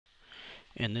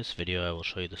In this video I will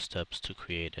show you the steps to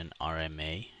create an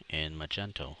RMA in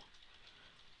Magento.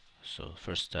 So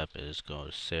first step is go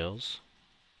to Sales,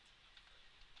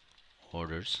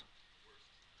 Orders,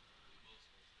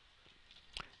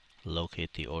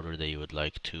 locate the order that you would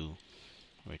like to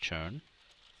return,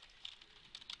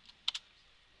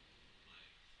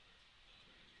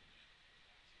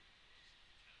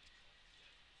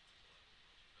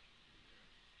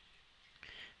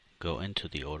 go into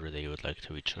the order that you would like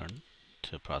to return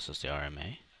to process the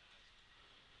RMA,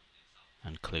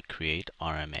 and click Create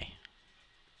RMA.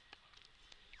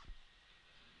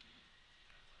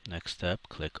 Next step,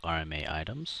 click RMA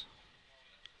Items,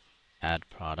 Add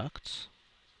Products,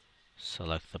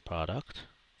 select the product,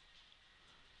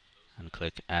 and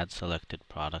click Add Selected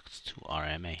Products to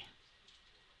RMA.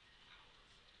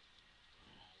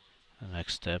 The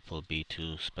next step will be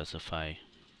to specify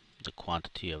the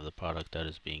quantity of the product that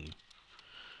is being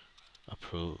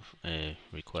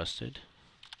requested,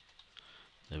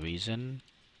 the reason,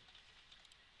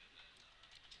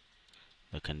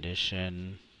 the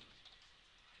condition,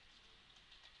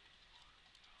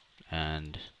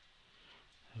 and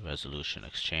resolution,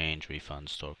 exchange, refund,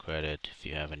 store credit, if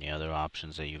you have any other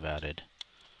options that you've added.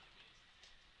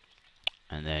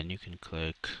 And then you can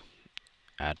click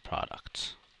Add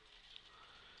Products.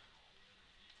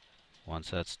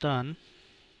 Once that's done,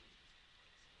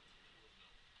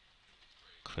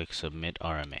 click Submit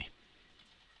RMA.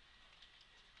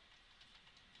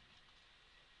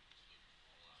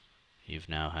 You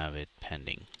now have it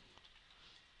pending.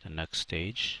 The next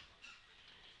stage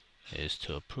is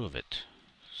to approve it.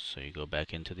 So you go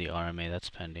back into the RMA that's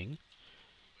pending,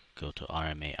 go to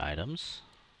RMA Items,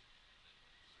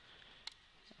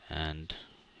 and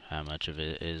how much of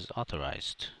it is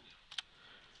authorized.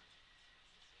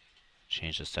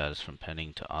 Change the status from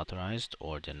pending to authorized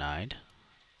or denied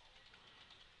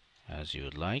as you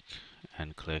would like,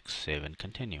 and click Save and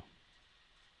Continue,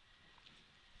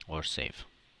 or Save.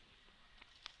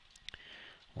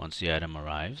 Once the item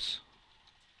arrives,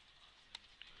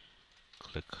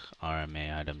 click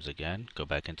RMA Items again, go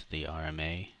back into the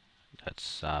RMA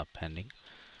that's pending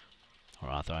or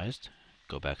authorized,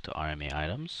 go back to RMA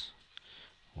Items.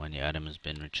 When the item has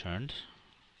been returned,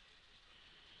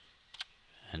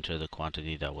 enter the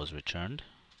quantity that was returned,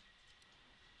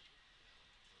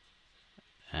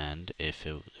 and if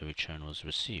the return was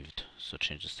received. So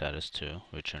change the status to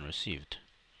Return Received,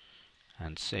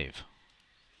 and save.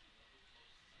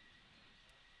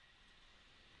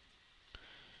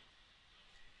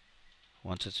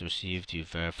 Once it's received, you've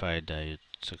verified that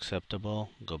it's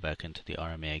acceptable, go back into the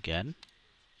RMA again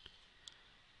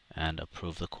and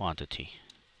approve the quantity.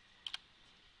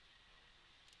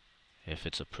 If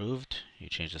it's approved, you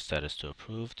change the status to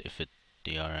approved. If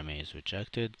the RMA is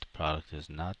rejected, the product is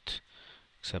not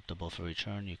acceptable for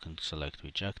return, you can select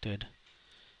rejected.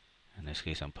 In this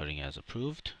case I'm putting it as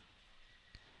approved,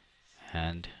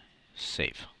 and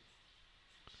save.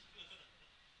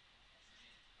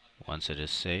 Once it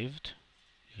is saved,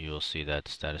 you will see that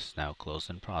the status is now closed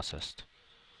and processed.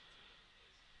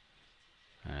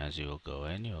 And as you will go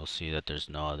in, you will see that there's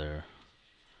no other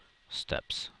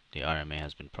steps. The RMA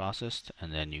has been processed,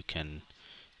 and then you can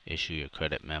issue your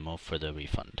credit memo for the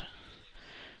refund.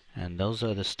 And those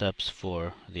are the steps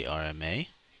for the RMA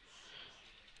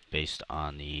based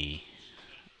on the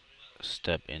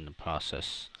step in the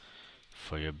process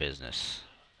for your business.